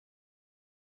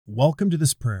Welcome to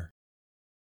this prayer.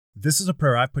 This is a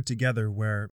prayer I've put together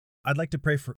where I'd like to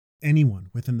pray for anyone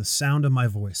within the sound of my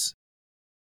voice.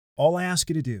 All I ask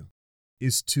you to do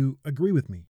is to agree with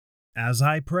me as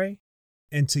I pray,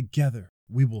 and together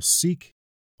we will seek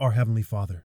our Heavenly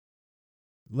Father.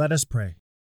 Let us pray.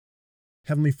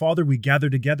 Heavenly Father, we gather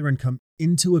together and come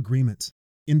into agreement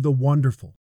in the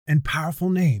wonderful and powerful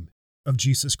name of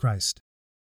Jesus Christ.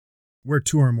 Where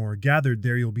two or more are gathered,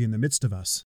 there you'll be in the midst of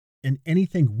us. And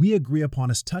anything we agree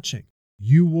upon as touching,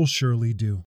 you will surely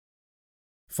do.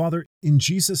 Father, in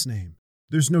Jesus' name,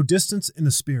 there's no distance in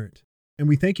the Spirit, and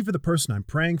we thank you for the person I'm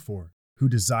praying for who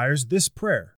desires this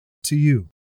prayer to you.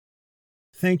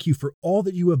 Thank you for all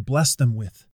that you have blessed them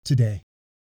with today.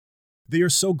 They are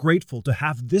so grateful to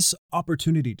have this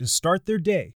opportunity to start their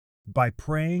day by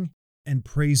praying and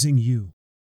praising you.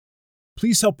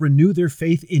 Please help renew their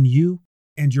faith in you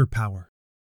and your power.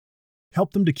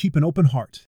 Help them to keep an open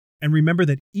heart and remember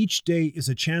that each day is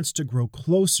a chance to grow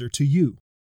closer to you.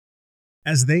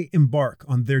 As they embark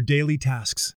on their daily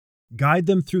tasks, guide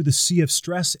them through the sea of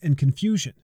stress and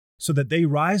confusion so that they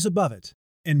rise above it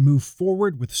and move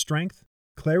forward with strength,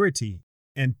 clarity,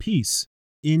 and peace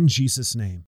in Jesus'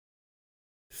 name.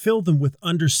 Fill them with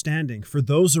understanding for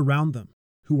those around them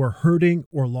who are hurting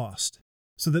or lost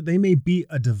so that they may be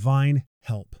a divine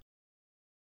help.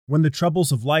 When the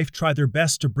troubles of life try their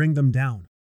best to bring them down,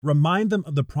 remind them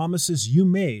of the promises you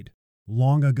made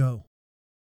long ago.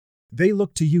 They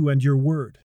look to you and your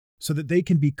word so that they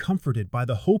can be comforted by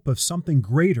the hope of something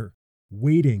greater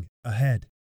waiting ahead.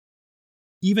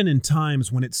 Even in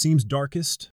times when it seems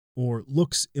darkest or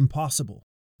looks impossible,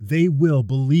 they will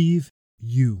believe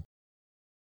you.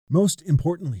 Most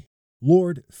importantly,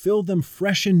 Lord, fill them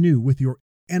fresh and new with your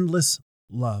endless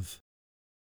love.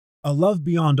 A love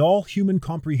beyond all human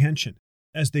comprehension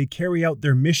as they carry out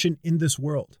their mission in this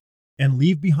world and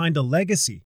leave behind a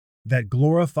legacy that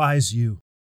glorifies you.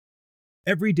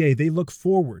 Every day they look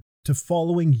forward to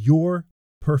following your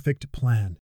perfect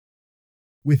plan.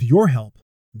 With your help,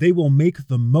 they will make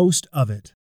the most of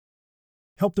it.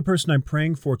 Help the person I'm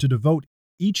praying for to devote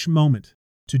each moment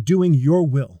to doing your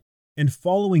will and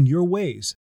following your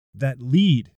ways that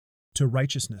lead to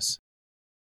righteousness.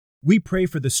 We pray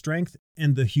for the strength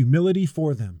and the humility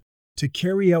for them to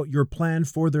carry out your plan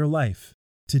for their life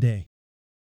today.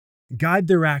 Guide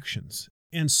their actions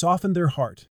and soften their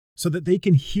heart so that they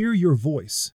can hear your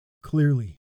voice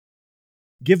clearly.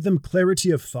 Give them clarity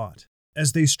of thought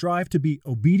as they strive to be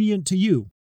obedient to you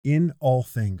in all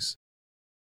things.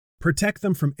 Protect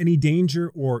them from any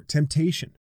danger or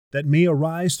temptation that may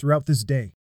arise throughout this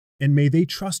day, and may they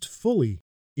trust fully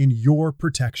in your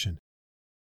protection.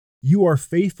 You are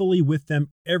faithfully with them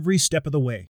every step of the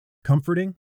way,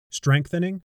 comforting,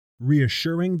 strengthening,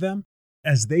 reassuring them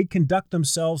as they conduct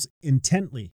themselves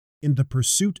intently in the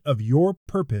pursuit of your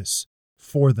purpose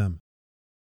for them.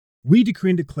 We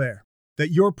decree and declare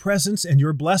that your presence and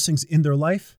your blessings in their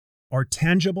life are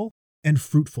tangible and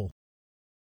fruitful.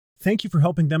 Thank you for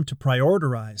helping them to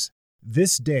prioritize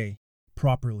this day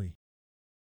properly.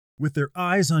 With their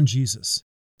eyes on Jesus,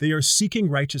 they are seeking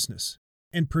righteousness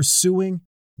and pursuing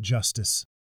justice.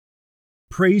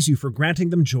 Praise you for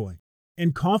granting them joy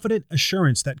and confident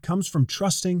assurance that comes from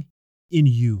trusting in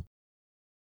you.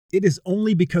 It is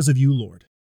only because of you, Lord,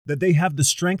 that they have the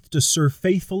strength to serve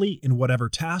faithfully in whatever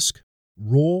task,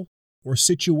 role, or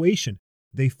situation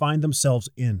they find themselves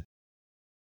in.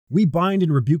 We bind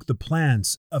and rebuke the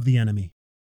plans of the enemy.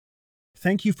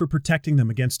 Thank you for protecting them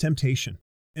against temptation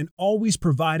and always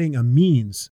providing a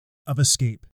means of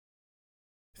escape.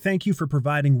 Thank you for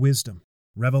providing wisdom,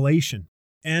 revelation,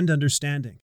 and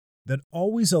understanding that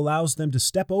always allows them to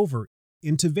step over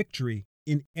into victory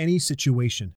in any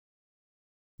situation.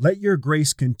 Let your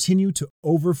grace continue to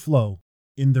overflow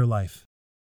in their life.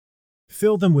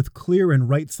 Fill them with clear and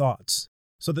right thoughts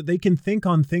so that they can think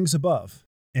on things above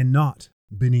and not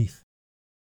beneath.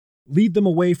 Lead them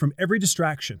away from every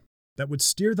distraction that would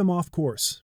steer them off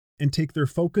course and take their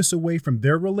focus away from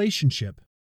their relationship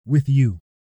with you.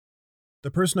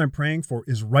 The person I'm praying for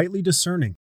is rightly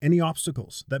discerning any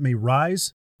obstacles that may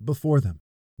rise before them,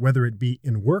 whether it be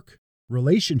in work,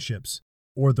 relationships,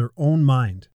 or their own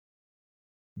mind.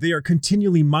 They are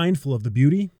continually mindful of the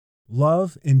beauty,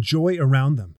 love, and joy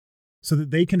around them so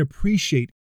that they can appreciate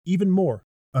even more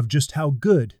of just how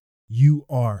good you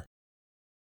are.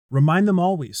 Remind them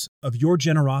always of your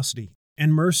generosity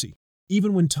and mercy,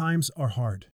 even when times are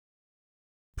hard.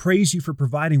 Praise you for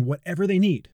providing whatever they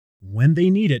need, when they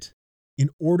need it, in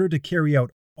order to carry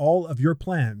out all of your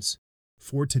plans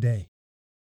for today.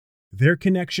 Their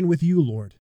connection with you,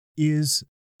 Lord, is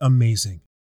amazing.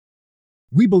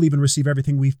 We believe and receive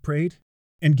everything we've prayed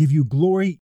and give you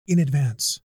glory in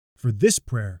advance, for this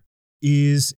prayer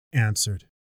is answered.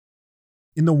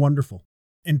 In the wonderful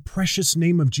and precious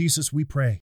name of Jesus we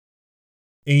pray.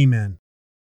 Amen.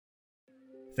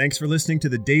 Thanks for listening to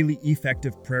the Daily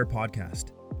Effective Prayer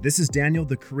Podcast. This is Daniel,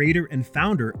 the creator and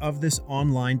founder of this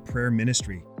online prayer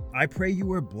ministry. I pray you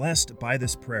are blessed by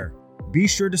this prayer. Be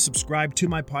sure to subscribe to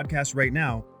my podcast right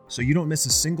now so you don't miss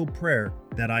a single prayer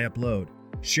that I upload.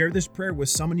 Share this prayer with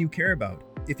someone you care about.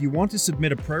 If you want to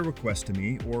submit a prayer request to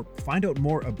me or find out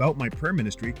more about my prayer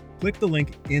ministry, click the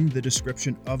link in the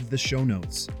description of the show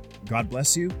notes. God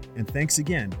bless you, and thanks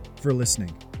again for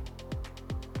listening.